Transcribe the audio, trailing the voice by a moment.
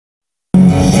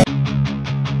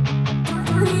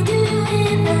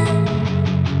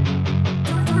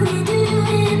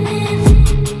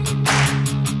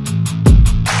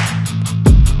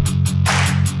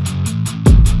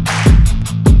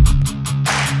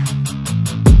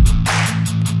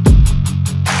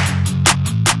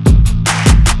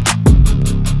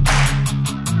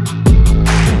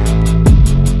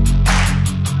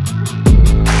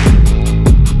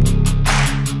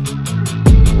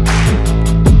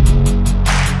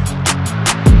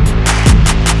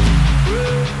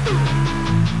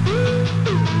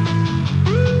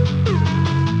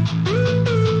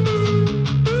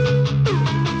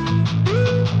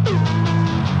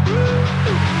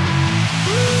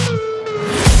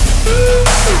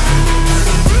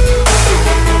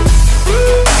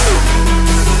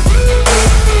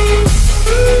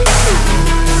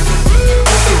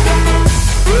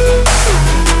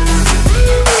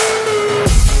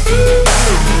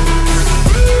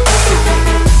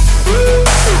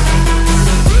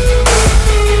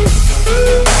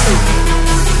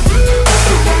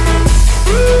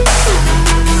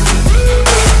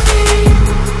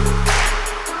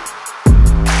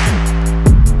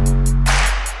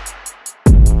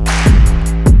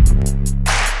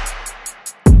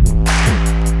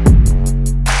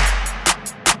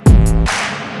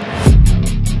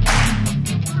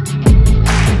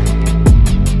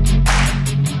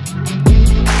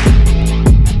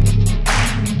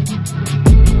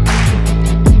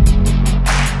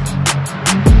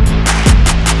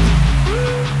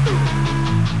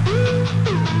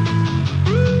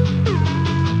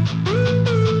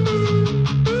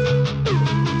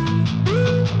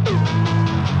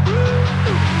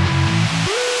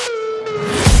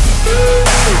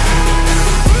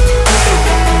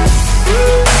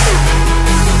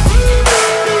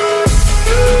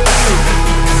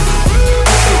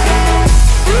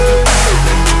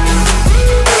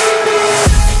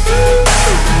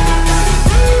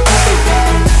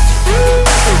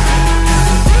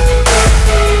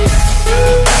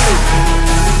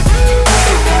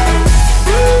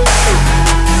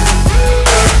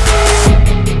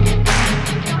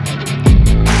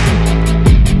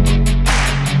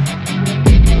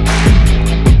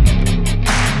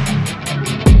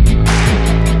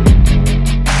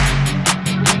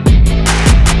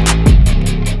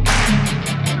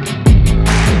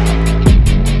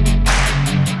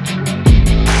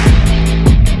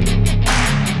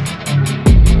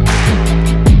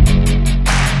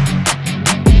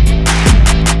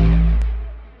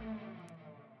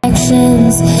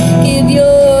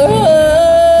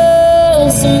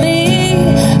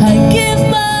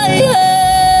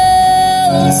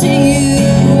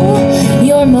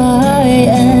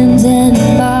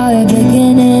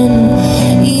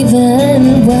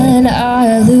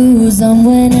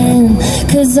can,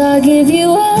 'cause I give you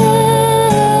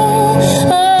all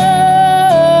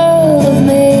of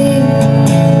me,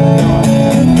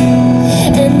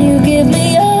 and you give me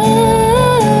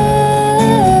all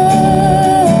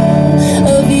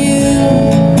of you,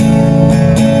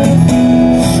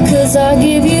 'cause I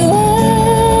give you all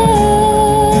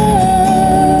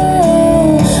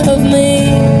of me,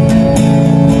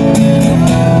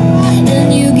 and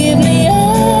you give me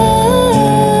all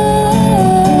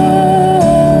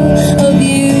of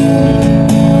you,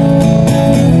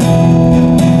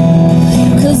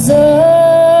 'cause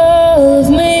all of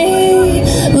me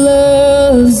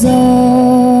loves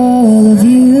all of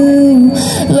you.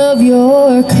 Love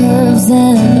your curves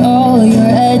and all your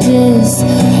edges,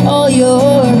 all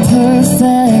your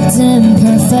perfect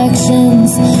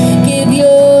imperfections. Give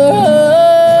your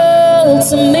all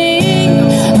to me,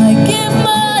 I give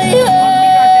my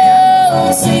all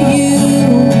to you.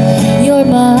 You're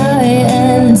my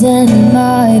end and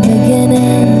my